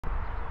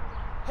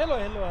Hello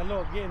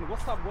again.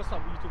 What's up,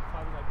 YouTube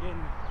family?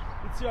 Again,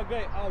 it's your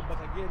guy Al,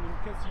 but again, in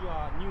case you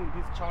are new in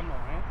this channel,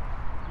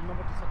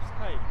 remember to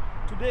subscribe.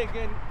 Today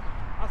again,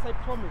 as I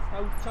promised,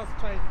 I will just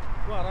try to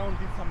go around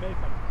this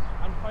America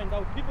and find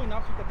out. People in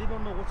Africa, they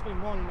don't know what's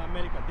going on in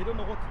America. They don't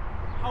know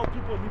how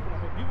people live in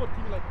America. People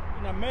think like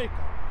in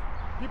America,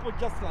 people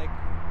just like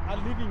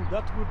are living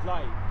that good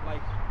life.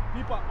 Like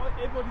people,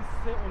 everybody's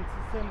on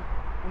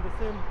the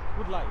same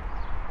good life.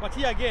 But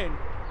here again,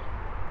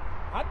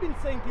 I've been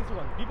saying this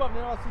one. People have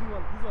never seen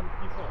this one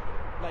before.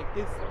 Like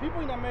there's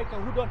people in America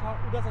who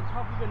doesn't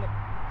have even a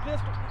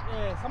place to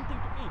something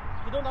to eat.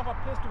 They don't have a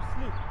place to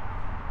sleep.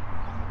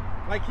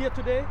 Like here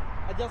today,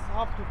 I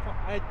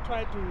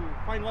try to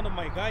find one of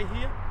my guy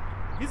here.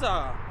 He's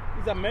an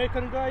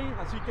American guy,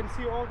 as you can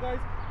see, all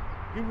guys.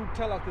 He will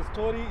tell us the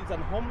story. He's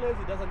homeless.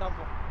 He doesn't have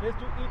a place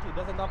to eat. He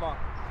doesn't have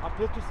a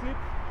place to sleep.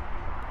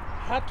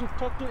 Had to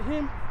talk to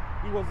him.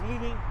 He was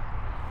really.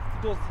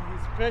 It was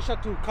his pressure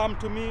to come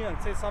to me and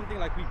say something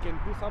like we can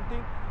do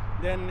something.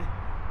 Then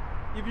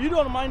if you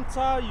don't mind,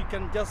 sir, you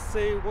can just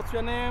say what's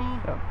your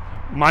name.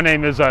 My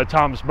name is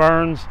Thomas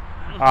Burns.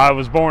 I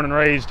was born and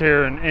raised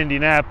here in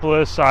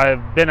Indianapolis.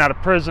 I've been out of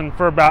prison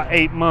for about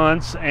 8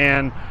 months,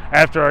 and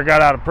after I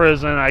got out of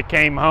prison I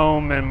came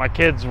home and my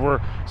kids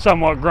were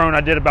somewhat grown.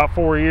 I did about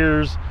 4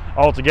 years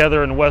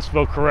altogether in the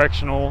Westville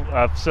Correctional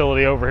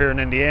facility over here in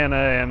Indiana,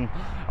 and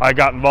I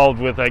got involved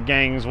with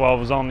gangs while I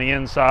was on the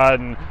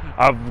inside, and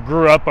I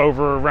grew up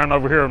around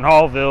over here in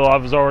Hallville. I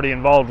was already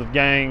involved with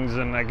gangs,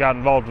 and I got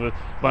involved with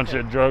a bunch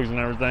of drugs and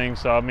everything.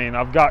 So I mean,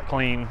 I've got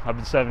clean. I've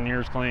been 7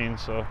 years clean.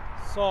 So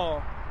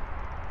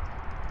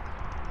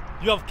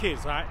you have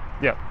kids, right?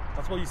 Yeah.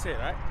 That's what you said,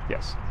 right?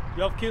 Yes.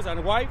 You have kids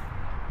and a wife?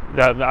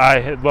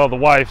 Well, the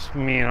wife's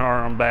me and her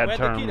are on bad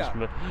terms.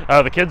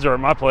 But the kids are at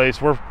my place.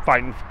 We're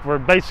fighting. We're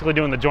basically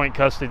doing the joint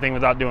custody thing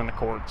without doing the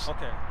courts.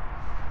 Okay.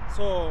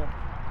 So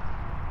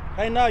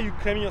right now you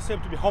claim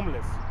yourself to be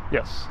homeless?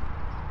 Yes.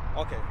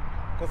 Okay.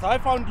 Because I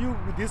found you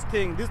with this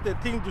thing. This is the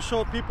thing to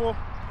show people.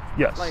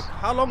 Yes. Like,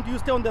 how long do you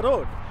stay on the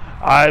road?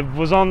 I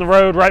was on the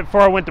road right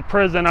before I went to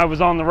prison. I was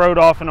on the road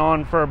off and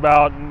on for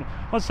about,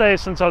 let's say,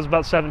 since I was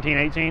about 17,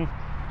 18.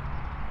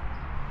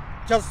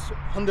 Just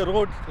on the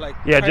road, like?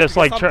 Yeah, just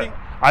like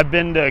I've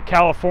been to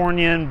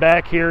California and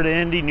back, here to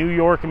Indy, New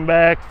York and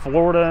back,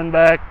 Florida and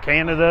back,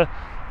 Canada.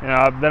 You know,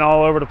 I've been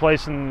all over the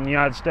place in the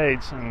United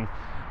States, and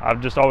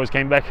I've just always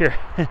came back here.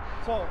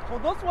 So for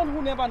those one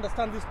who never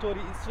understand this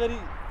story,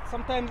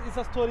 sometimes it's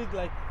a story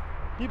like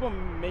people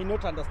may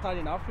not understand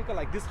in Africa,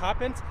 like this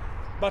happens.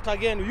 But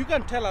again, you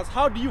can tell us,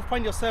 how do you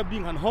find yourself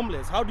being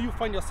homeless? How do you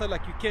find yourself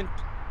like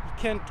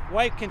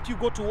why can't you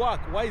go to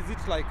work? Why is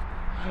it like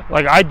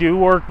I do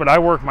work, but I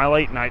work my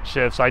late night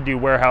shifts. I do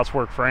warehouse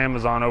work for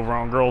Amazon over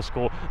on Girls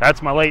School.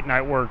 That's my late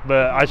night work,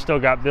 but I still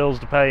got bills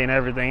to pay and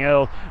everything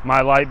else.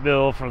 My light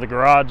bill for the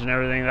garage and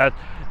everything, that's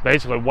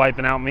basically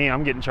wiping out me.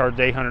 I'm getting charged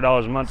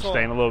 $800 a month to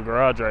stay in a little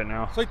garage right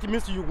now. So it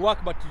means you work,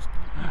 but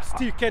you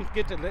still can't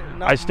get enough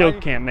I still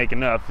money. Can't make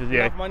enough.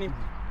 Enough money.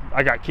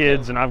 I got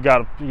kids, and I've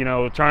got,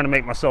 trying to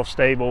make myself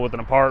stable with an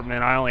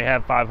apartment. I only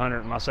have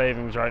 $500 in my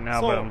savings right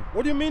now. So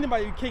what do you mean by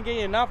you can't get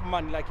enough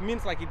money? Like, it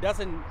means like it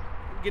doesn't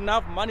get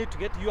enough money to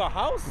get you a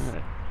house?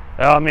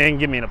 Well, I mean,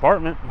 give me an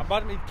apartment.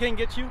 Apartment, it can't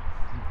get you?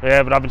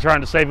 Yeah, but I've been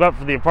trying to save up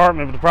for the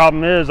apartment. But the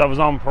problem is I was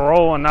on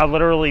parole, and I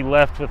literally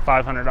left with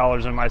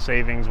 $500 in my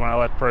savings when I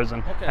left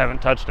prison. Okay.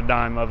 Haven't touched a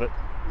dime of it.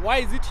 Why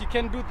is it you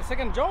can't do the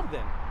second job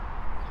then?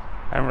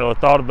 I haven't really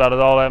thought about it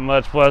all that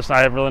much. Plus, I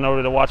haven't really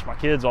nobody to watch my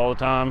kids all the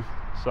time.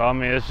 So, I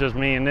mean, it's just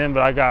me and them,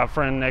 but I got a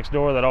friend next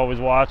door that always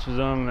watches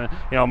them. And,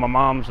 my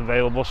mom's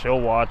available. She'll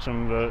watch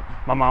them, but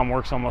my mom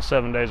works almost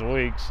 7 days a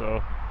week,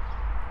 so.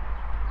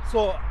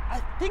 So, I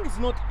think it's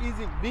not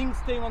easy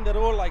staying on the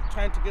road, like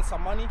trying to get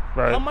some money.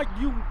 Right. How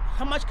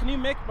much can you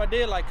make per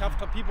day, like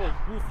after people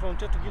who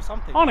frontier to give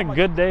something? On a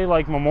good day,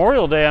 like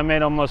Memorial Day, I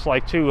made almost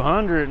like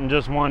 200 in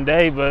just one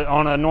day, but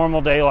on a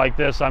normal day like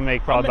this, I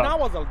make probably How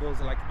many hours are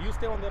those? Like, do you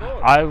stay on the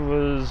road? I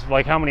was,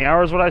 like, how many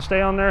hours would I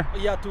stay on there?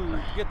 Yeah,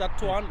 to get that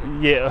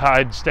 200. Yeah,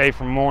 I'd stay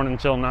from morning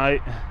till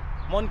night.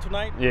 Morning to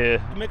night? Yeah.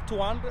 To make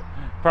 200?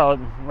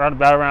 Probably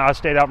around, I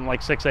stayed out from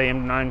like 6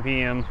 a.m. to 9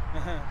 p.m.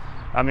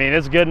 I mean,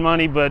 it's good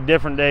money, but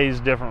different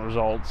days, different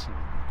results.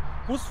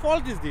 Whose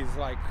fault is this?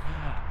 Like,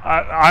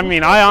 I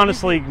mean, I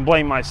honestly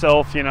blame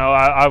myself.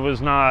 I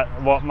was not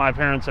what my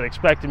parents had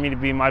expected me to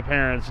be. My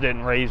parents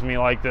didn't raise me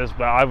like this,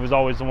 but I was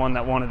always the one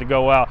that wanted to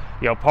go out,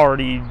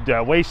 party,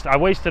 I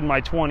wasted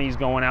my 20s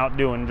going out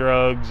doing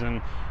drugs,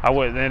 and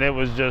it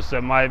was just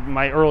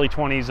my early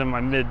 20s and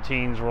my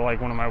mid-teens were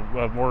like one of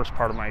my worst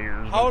part of my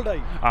years. How old are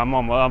you?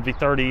 I'll be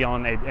 30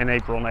 in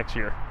April next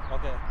year.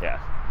 Okay. Yeah.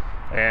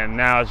 And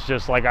now it's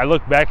just like I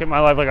look back at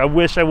my life, like I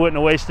wish I wouldn't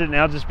have wasted it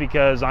now, just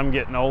because I'm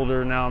getting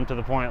older now. I'm to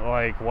the point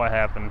like, what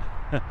happened?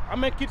 How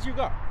many kids you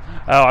got?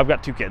 Oh, I've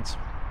got 2 kids.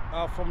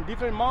 From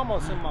different mom or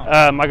same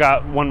mom? I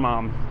got one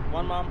mom.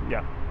 One mom?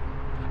 Yeah.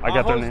 I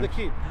got their names.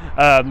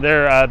 How old is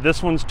the kid?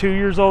 This one's 2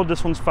 years old.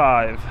 This one's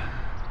 5.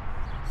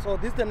 So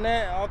this the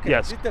name? Okay.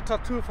 Yes. This the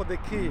tattoo for the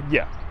kid.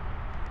 Yeah.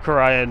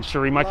 Karaya and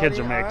Shari, my kids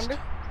are mixed.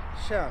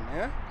 Shan,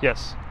 yeah?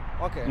 Yes.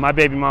 Okay. My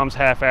baby mom's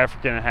half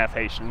African and half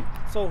Haitian.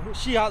 So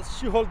she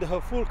holds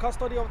her full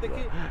custody of the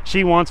kid?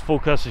 She wants full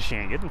custody. She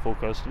ain't getting full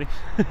custody.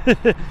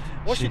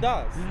 What she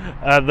does?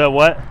 The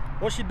what?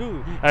 What she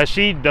do?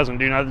 She doesn't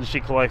do nothing. She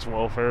collects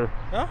welfare.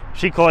 Huh?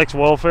 She collects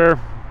welfare.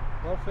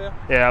 Welfare?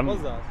 Yeah.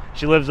 What's that?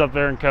 She lives up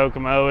there in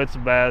Kokomo. It's a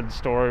bad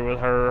story with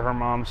her. Her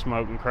mom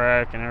smoking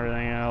crack and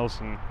everything else,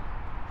 and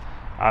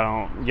I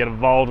don't get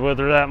involved with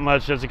her that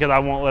much just because I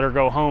won't let her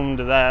go home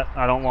to that.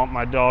 I don't want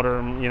my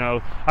daughter, you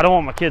know, I don't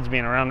want my kids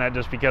being around that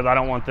just because I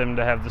don't want them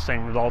to have the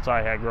same results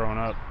I had growing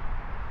up.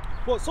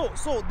 Well, so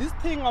this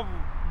thing of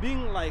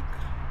being like,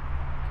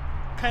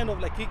 kind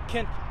of like you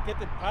can't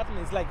get a partner,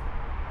 it's like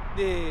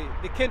they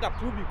can't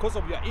approve because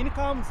of your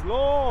income's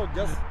low, or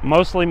just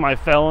mostly my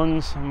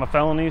felonies.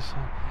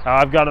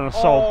 I've got an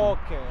assault. Oh,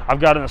 okay. I've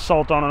got an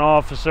assault on an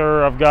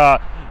officer. I've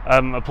got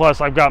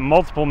plus I've got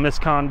multiple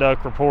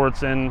misconduct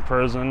reports in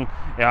prison.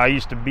 Yeah, I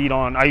used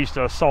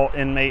to assault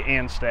inmate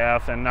and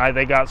staff, and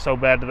they got so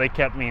bad that they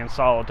kept me in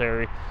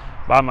solitary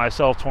by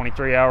myself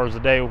 23 hours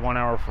a day with 1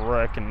 hour for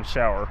rec and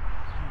shower.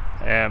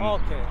 And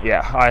okay.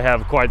 yeah, I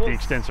have quite the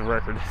extensive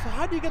record. So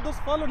how do you get those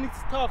felony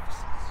stuff?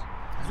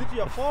 Is it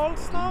your fault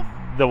stuff?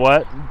 The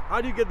what?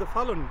 How do you get the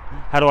felony?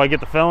 How do I get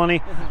the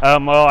felony?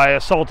 Well, I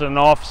assaulted an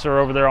officer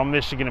over there on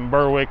Michigan and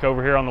Berwick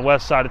over here on the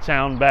west side of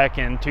town back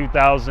in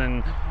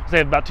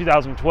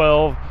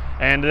 2012.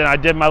 And then I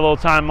did my little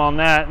time on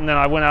that, and then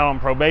I went out on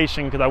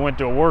probation because I went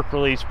to a work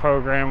release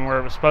program where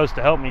it was supposed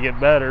to help me get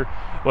better.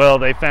 Well,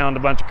 they found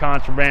a bunch of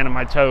contraband in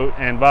my tote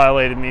and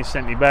violated me,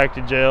 sent me back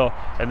to jail,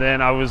 and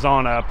then I was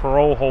on a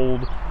parole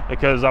hold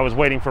because I was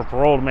waiting for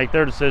parole to make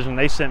their decision.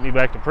 They sent me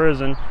back to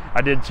prison.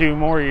 I did 2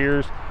 more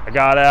years. I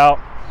got out,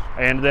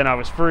 and then I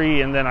was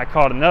free, and then I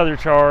caught another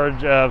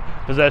charge of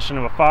possession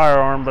of a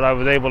firearm, but I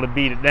was able to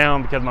beat it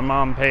down because my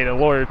mom paid a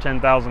lawyer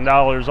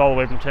 $10,000 all the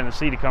way from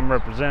Tennessee to come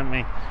represent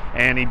me,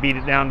 and he beat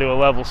it down to a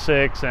level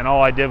 6, and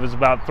all I did was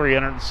about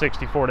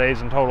 364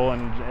 days in total,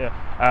 and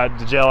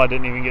to jail I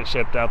didn't even get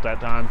shipped out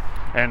that time.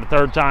 And the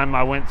third time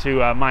I went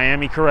to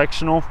Miami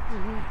Correctional,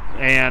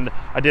 and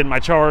I did my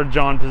charge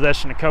on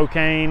possession of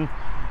cocaine,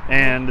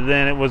 and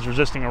then it was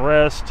resisting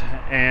arrest,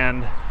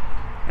 and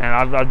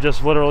I've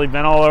just literally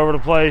been all over the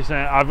place, and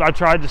I've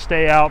tried to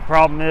stay out.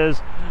 Problem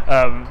is,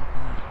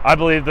 I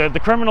believe that the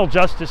criminal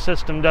justice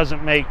system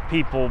doesn't make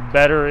people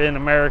better in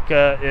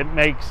America.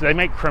 They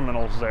make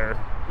criminals there.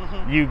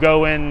 You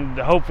go in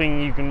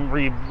hoping you can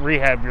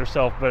rehab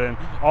yourself, but in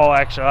all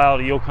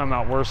actuality, you'll come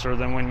out worse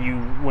than when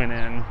you went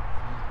in.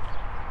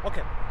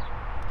 Okay.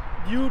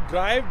 Do you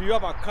drive? Do you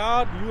have a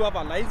car? Do you have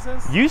a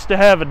license? Used to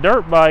have a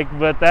dirt bike,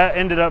 but that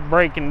ended up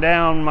breaking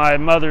down. My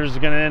mother's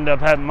going to end up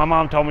having, my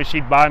mom told me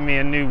she'd buy me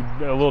a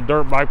little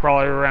dirt bike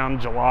probably around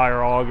July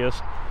or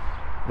August.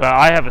 But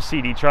I have a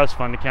CD trust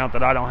fund account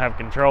that I don't have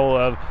control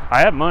of.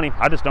 I have money,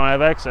 I just don't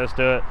have access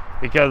to it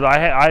because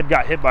I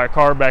got hit by a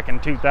car back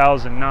in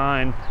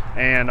 2009,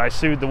 and I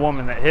sued the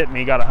woman that hit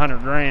me, got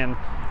 $100 grand.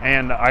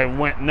 And I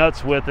went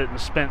nuts with it and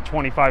spent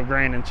 25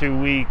 grand in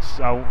 2 weeks.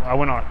 I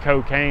went on a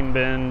cocaine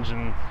binge,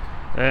 and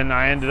then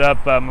I ended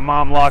up, my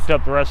mom locked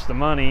up the rest of the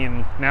money,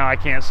 and now I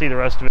can't see the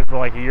rest of it for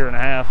like a year and a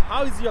half.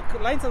 How is your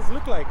license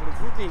look like?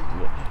 Are you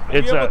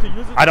able to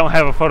use it? I don't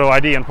have a photo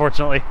ID,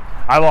 unfortunately.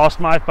 I lost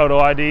my photo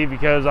ID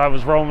because I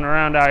was roaming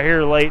around out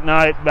here late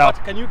night.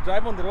 But can you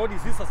drive on the road?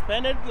 Is this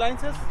suspended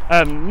license?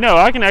 No,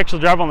 I can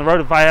actually drive on the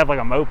road if I have like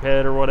a moped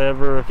or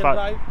whatever. You can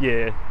drive?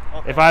 Yeah.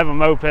 Okay. If I have a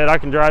moped, I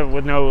can drive it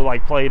with no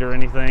like plate or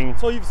anything.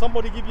 So if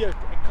somebody give you a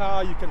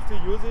car, you can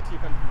still use it? You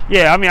can.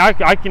 Yeah, I mean,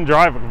 I can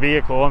drive a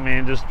vehicle. I mean,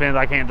 it just depends.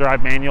 I can't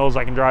drive manuals.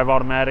 I can drive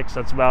automatics.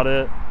 That's about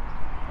it.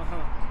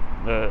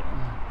 But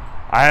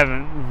I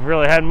haven't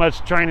really had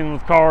much training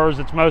with cars.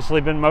 It's mostly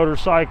been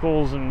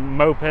motorcycles and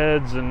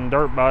mopeds and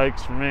dirt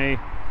bikes for me.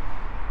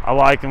 I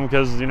like them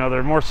because, you know,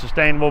 they're more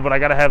sustainable, but I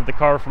got to have the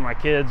car for my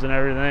kids and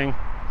everything.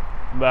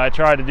 But I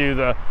try to do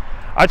the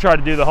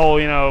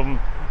whole, you know,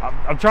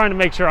 I'm trying to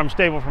make sure I'm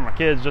stable for my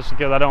kids just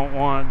because I don't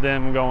want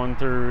them going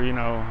through, you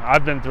know,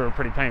 I've been through a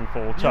pretty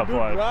painful, tough life. Do you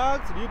do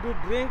drugs? Do you do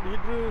drink? Do you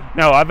do...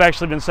 No, I've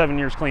actually been 7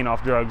 years clean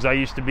off drugs. I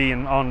used to be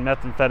on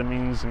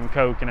methamphetamines and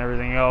coke and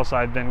everything else.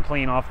 I've been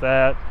clean off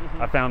that.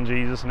 I found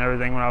Jesus and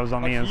everything when I was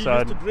on the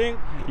inside. You used to drink?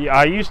 Yeah,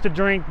 I used to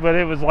drink, but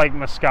it was like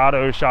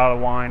Moscato, shot of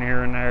wine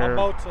here and there.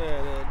 How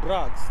about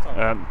drugs?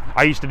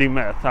 I used to do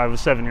meth. I was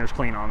 7 years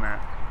clean on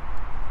that.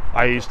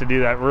 I used to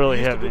do that really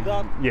heavy. To do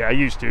that? Yeah, I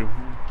used to.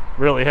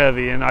 Really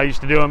heavy, and I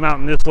used to do them out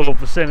in this little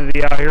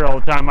vicinity out here all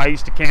the time. I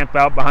used to camp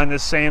out behind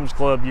this Sam's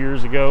Club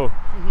years ago,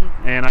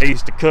 and I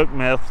used to cook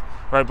meth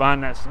right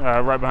behind that,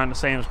 right behind the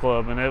Sam's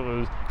Club, and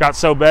it got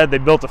so bad they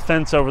built a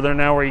fence over there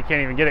now where you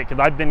can't even get it. Because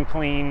I've been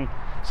clean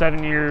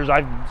 7 years.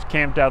 I've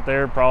camped out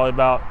there probably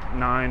about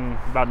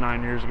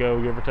 9 years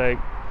ago, give or take.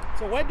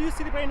 So where do you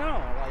sleep right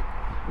now? Like,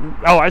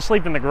 Oh, I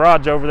sleep in the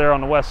garage over there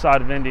on the west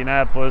side of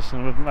Indianapolis,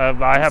 and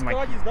I have my.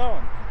 Garage is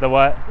down. The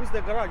what? Who's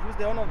the garage? Who's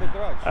the owner of the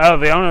garage? Oh,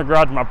 the owner of the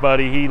garage, my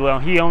buddy.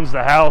 He owns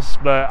the house,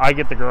 but I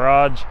get the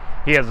garage.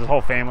 He has his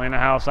whole family in the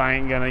house. I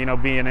ain't gonna,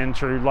 be an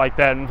intrude like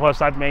that. And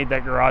plus, I've made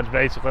that garage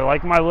basically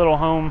like my little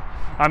home.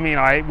 I mean,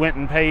 I went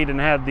and paid and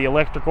had the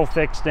electrical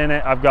fixed in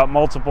it. I've got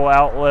multiple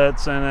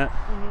outlets in it.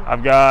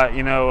 I've got,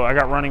 I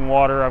got running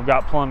water. I've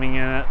got plumbing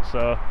in it.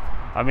 So,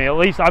 I mean, at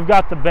least I've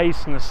got the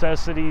base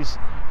necessities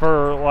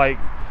for like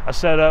a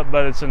setup.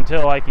 But it's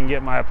until I can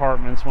get my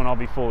apartments when I'll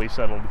be fully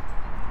settled.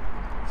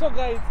 So,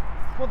 guys.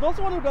 For those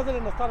one who doesn't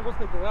understand what's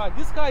the garage,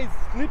 this guy is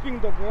sleeping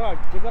in the garage.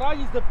 The garage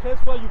is the place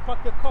where you park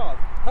your cars.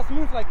 That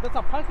means like that's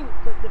a parking,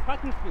 the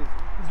parking space.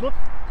 It's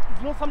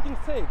not something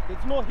safe.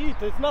 There's no heat.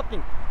 There's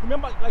nothing.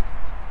 Remember, like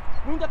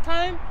winter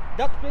time,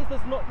 that place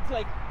there's no. It's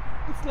like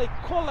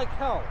cold like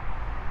hell.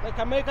 Like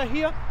America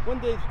here, when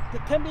the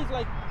temperature is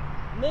like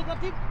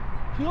negative,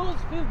 you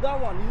always feel that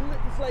one.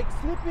 It's like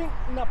sleeping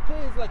in a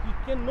place like you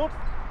cannot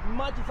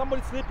imagine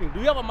somebody sleeping. Do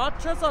you have a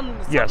mattress and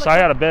stuff? Yes, like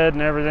I got a bed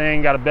and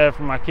everything. Got a bed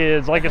for my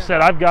kids. Like I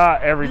said, I've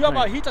got everything. Do you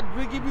have a heater? Do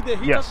they give you the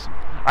heater? Yes,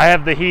 I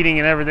have the heating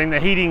and everything. The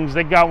heating's,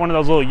 they got one of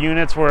those little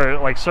units where it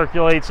like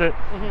circulates it.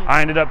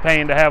 I ended up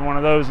paying to have one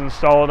of those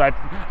installed.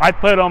 I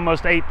put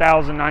almost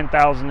 8,000,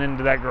 9,000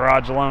 into that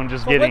garage alone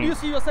just getting. When do you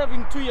see yourself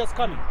in 2 years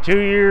coming? 2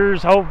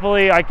 years,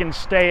 hopefully I can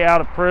stay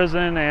out of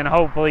prison and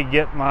hopefully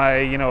get my,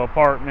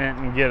 apartment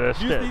and get a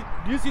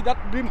Do you see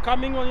that dream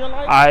coming on your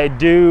life? I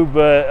do,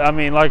 but I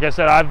mean, like I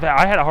said,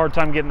 I had a hard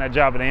time getting that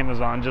job at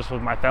Amazon just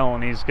with my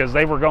felonies because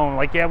they were going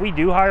like, yeah, we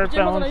do hire Which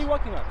felons. Amazon are you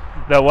working at?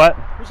 The what?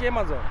 Which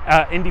Amazon?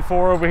 Indy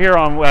 4 over here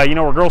on,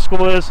 where Girls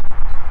School is?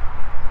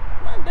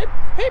 Man, they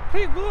pay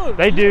pretty good.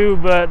 They do,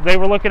 but they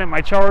were looking at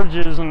my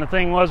charges, and the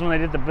thing was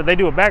when they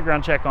do a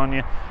background check on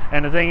you,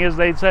 and the thing is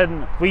they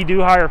said, we do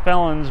hire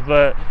felons,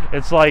 but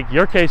it's like,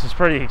 your case is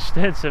pretty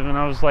extensive, and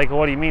I was like, well,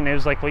 what do you mean? They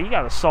was like, well, you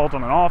got assault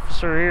on an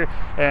officer here,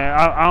 and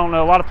I don't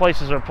know, a lot of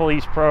places are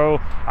police pro.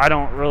 I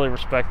don't really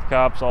respect the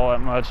cops all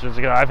that much, just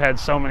because I've had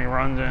so many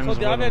run-ins. So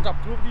they haven't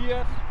approved you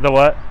yet? The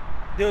what?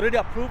 They already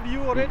approved you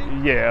already?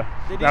 Yeah.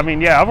 I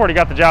mean, yeah, I've already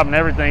got the job and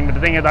everything, but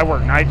the thing is I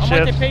work night shifts.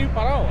 How much they pay you per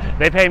hour?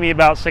 They pay me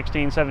about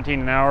 16, 17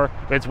 an hour.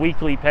 It's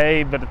weekly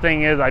pay, but the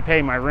thing is I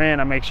pay my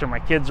rent. I make sure my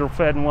kids are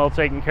fed and well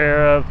taken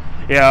care of.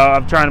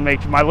 I'm trying to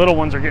make, my little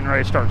ones are getting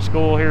ready to start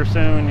school here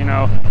soon,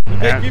 Do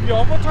they give you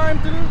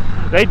overtime to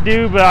do? They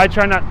do, but I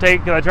try not to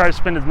take, because I try to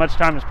spend as much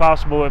time as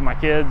possible with my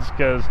kids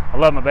because I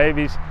love my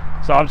babies.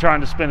 So I'm trying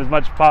to spend as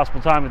much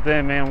possible time with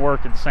them and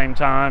work at the same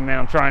time. And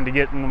I'm trying to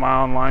get into my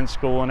online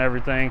school and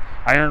everything.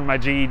 I earned my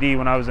GED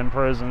when I was in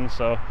prison,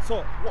 so.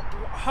 So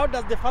how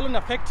does the felony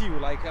affect you?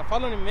 Like a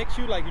felony makes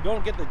you like you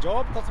don't get the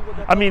job?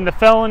 I mean, the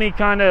felony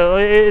kind of,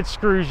 it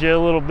screws you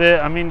a little bit.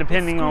 I mean,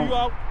 depending on. You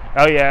out?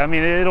 Oh yeah, I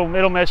mean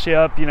it'll mess you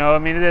up, I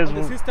mean it is. And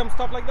the system,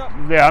 stuff like that.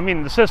 Yeah, I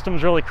mean the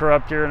system's really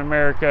corrupt here in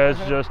America.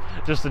 It's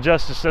just the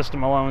justice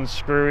system alone is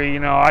screwy.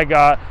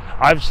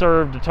 I've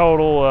served a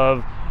total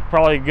of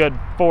probably a good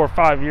 4 or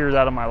 5 years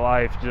out of my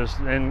life just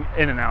in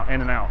and out.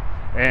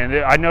 And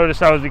I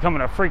noticed I was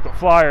becoming a frequent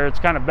flyer. It's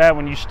kind of bad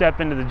when you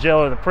step into the jail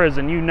or the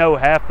prison.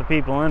 Half the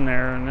people in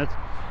there, and it's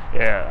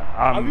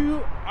Have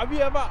you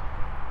ever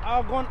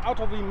gone out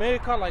of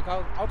America, like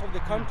out of the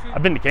country?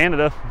 I've been to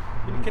Canada.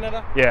 In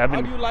Canada? Yeah, How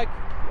do you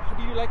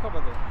like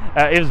over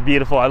there? It was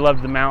beautiful. I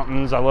loved the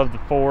mountains. I loved the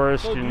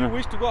forest. So do you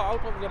wish to go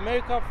out of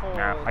America for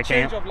I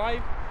change can't. of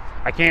life?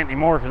 I can't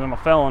anymore because I'm a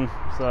felon.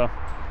 So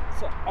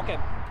okay,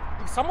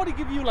 if somebody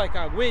give you like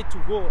a way to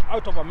go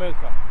out of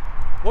America,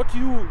 what do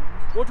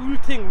you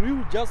think? We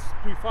would just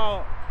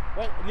prefer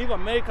leave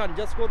America and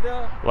just go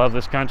there? Love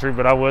this country,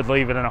 but I would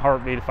leave it in a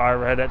heartbeat if I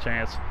ever had that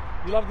chance.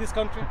 You love this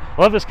country?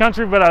 Love this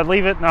country, but I'd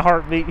leave it in a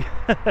heartbeat.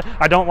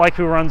 I don't like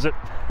who runs it.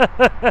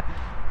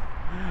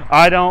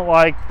 I don't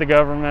like the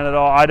government at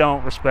all. I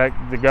don't respect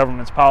the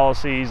government's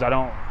policies. I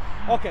don't.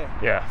 Okay.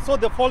 Yeah. So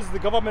the fault is the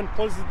government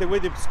policies, the way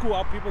they school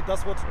up people.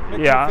 That's what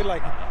makes you feel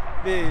like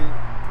they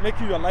make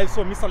your life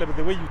so miserable.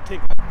 The way you take.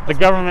 The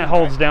government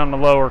holds down the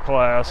lower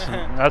class.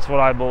 That's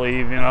what I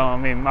believe. I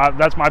mean,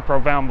 that's my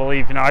profound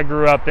belief. I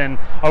grew up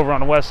over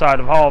on the west side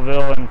of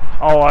Hallville, and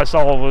all I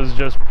saw was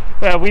just,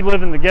 we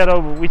live in the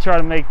ghetto, but we try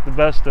to make the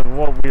best of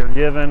what we are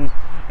given.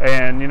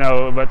 And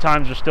but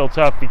times are still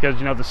tough because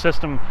the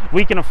system.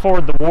 We can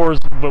afford the wars,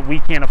 but we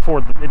can't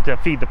afford to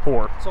feed the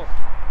poor. So,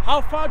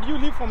 how far do you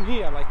live from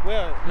here? Like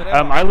where?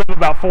 I live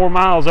about 4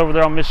 miles over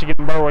there on Michigan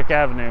Berwick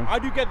Avenue. How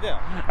do you get there?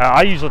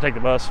 I usually take the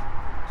bus.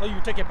 So you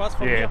take a bus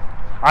from here?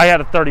 I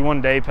had a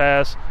 31-day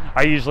pass.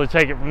 I usually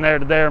take it from there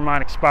to there.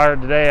 Mine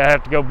expired today. I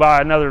have to go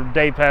buy another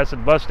day pass at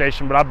the bus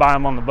station, but I buy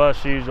them on the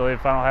bus usually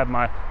if I don't have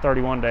my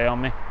 31-day on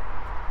me.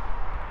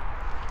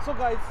 So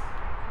guys,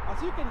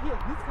 as you can hear,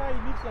 this guy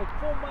lives like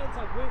 4 miles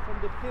away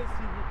from the place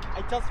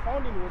I just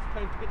found him. He was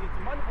trying to get his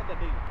money for the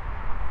day.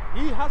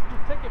 He has to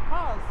take a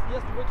pass. He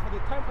has to wait for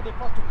the time for the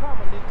pass to come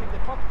and then take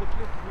the pass to the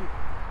place to live.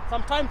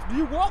 Sometimes, do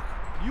you walk?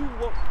 You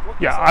walk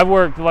yeah, yourself? I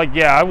work,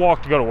 I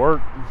walk to go to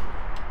work.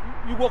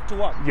 You walk to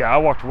work? Yeah, I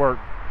walk to work.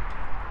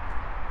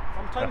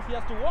 Sometimes he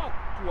has to walk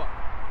to work.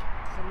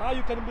 So now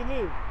you can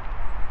believe.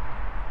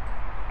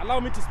 Allow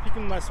me to speak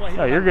in my Swahili.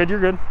 Yeah, you're good. You're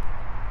good.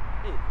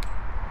 Hey,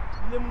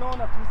 vile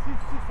mnaona tu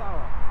si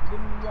sawa.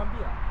 Vile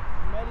niliwaambia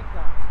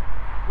Amerika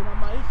kuna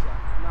maisha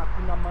na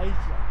kuna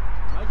maisha.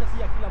 Maisha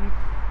si ya kila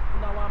mtu.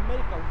 Kuna wa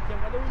Amerika,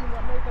 ukiangalia huyu ni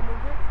Amerika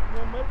mwenyewe, ni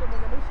Amerika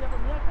mwenye maisha hapa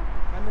miaka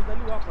na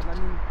amezaliwa hapa na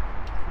nini.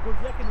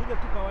 Ngozi yake ni ile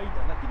tu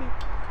kawaida, lakini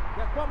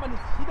ya kwamba ni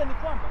shida ni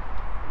kwamba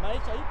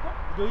maisha iko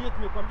ndio hiyo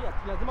tumekwambia,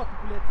 lazima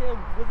tukuletee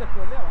uweze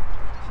kuelewa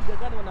shida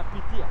gani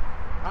wanapitia.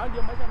 Hao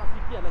ndio maisha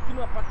wanapitia, lakini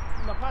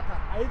unapata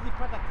haizi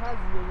pata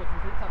kazi yenye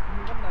kumsaidia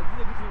kulingana na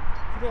zile vitu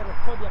zile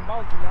rekodi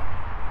ambazo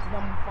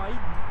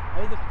zinamfaidi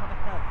aweze kupata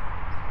kazi.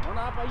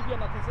 Naona hapa hivi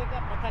anateseka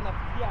mpaka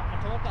anafikiria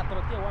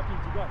atorokea wapi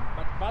nchi gani,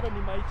 but bado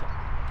ni maisha.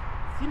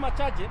 Si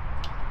machache.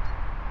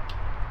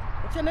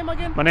 What's your name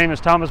again? My name is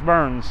Thomas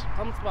Burns.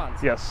 Thomas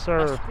Burns. Yes,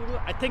 sir.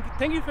 I thank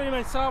you very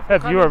much, sir.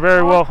 You are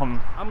very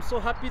welcome. I'm so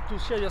happy to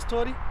share your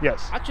story.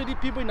 Yes. Actually,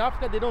 people in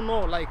Africa, they don't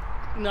know, like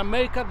in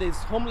America, there's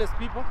homeless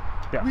people.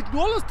 Yeah. We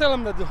always tell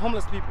them that the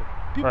homeless people.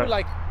 People Right.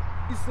 like,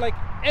 it's like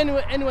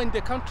anywhere in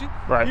the country,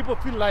 Right. people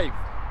feel life.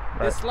 Right.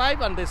 There's life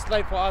and there's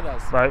life for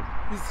others. Right.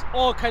 It's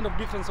all kind of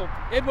different. So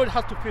everybody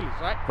has to feel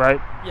it, right? Right.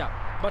 Yeah.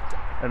 But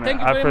Amen. thank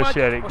you I very much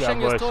appreciate it. for God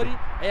sharing your bless you. story.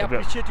 I Yep, yep.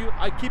 appreciate you.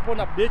 I keep on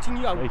updating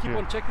you. I will Thank keep you.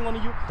 on checking on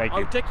you. Thank I'll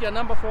you. take your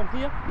number from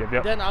here. Yep,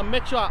 yep. Then I'll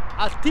make sure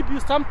I'll tip you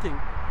something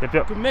Yep,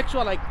 yep. to make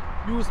sure like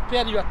you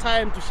spare your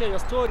time to share your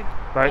story.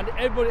 Right. And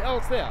everybody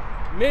else there.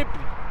 Maybe.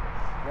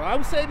 Well, I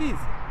will say this.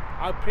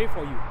 I'll pray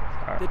for you.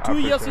 All right, The I 2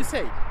 years you appreciate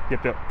say,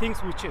 Yep, yep.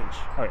 things will change.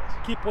 Oh, yes.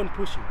 Keep on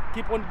pushing.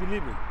 Keep on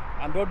believing.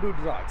 And don't do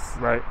drugs.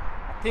 Right.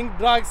 I think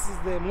drugs is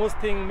the most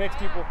thing makes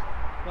people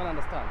don't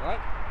understand, right?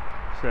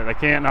 Said I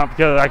can't, not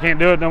because I can't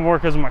do it no more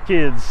because of my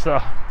kids. So.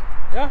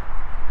 Yeah?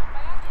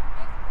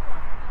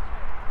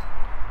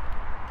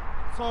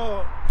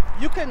 So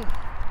you can,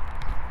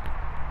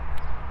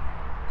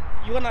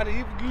 you wanna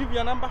leave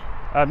your number?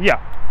 Yeah.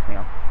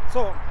 Yeah.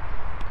 So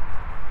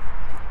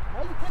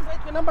well, you can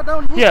write your number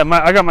down here.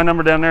 Yeah. I got my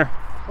number down there.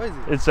 Where is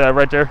it? It's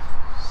right there.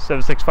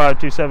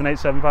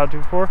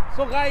 765-278-7524.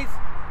 So guys,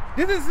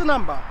 this is the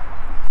number.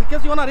 In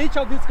case you wanna reach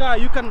out this guy,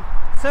 you can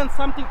send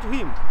something to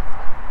him.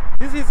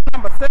 This is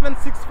number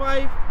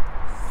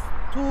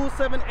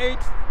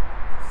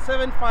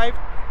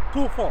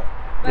 765-278-7524.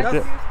 But That's you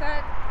it.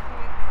 start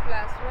with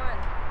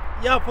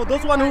 +1. Yeah, for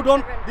those one who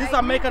don't, 317. this is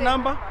American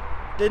number.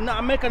 The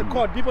American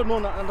code, people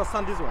don't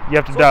understand this one. You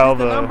have to so dial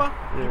this is the the- number.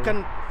 You yeah.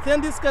 can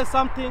send this guy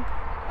something.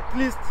 At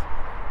least,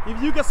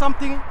 if you get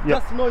something, Yep.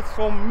 just know it's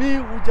from me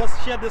who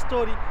just shared the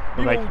story.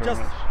 People Thank you will very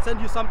just much.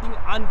 send you something,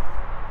 and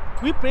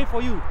we pray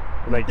for you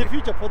in Thank the you.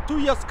 future for 2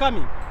 years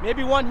coming.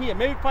 Maybe 1 year,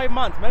 maybe 5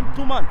 months, maybe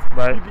 2 months.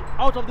 Right. You'll be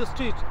out of the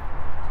street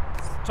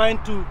trying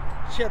to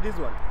share this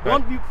one.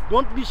 Right.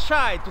 Don't be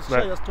shy to share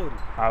Right. your story.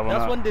 I will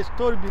That's not. when the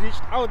story will be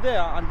reached out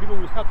there, and people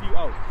will help you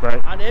out.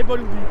 Right. And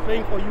everybody will be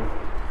praying for you.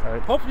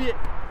 Right. Hopefully,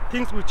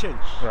 things will change.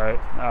 Right.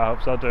 I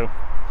hope so too.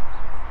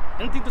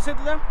 Anything to say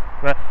to them?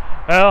 Right.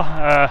 Well,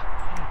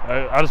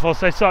 I just want to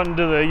say something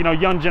to the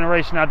young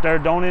generation out there.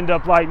 Don't end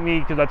up like me,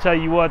 because I tell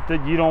you what,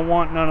 that you don't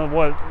want none of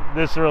what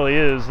this really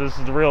is. This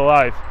is the real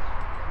life.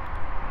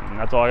 And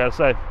that's all I got to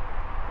say.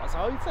 That's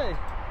how you say.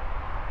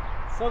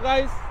 So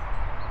guys,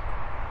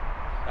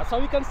 that's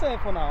all we can say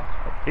for now.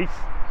 Peace.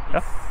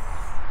 Yeah.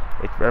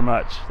 Thank you very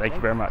much. Thank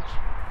you very much.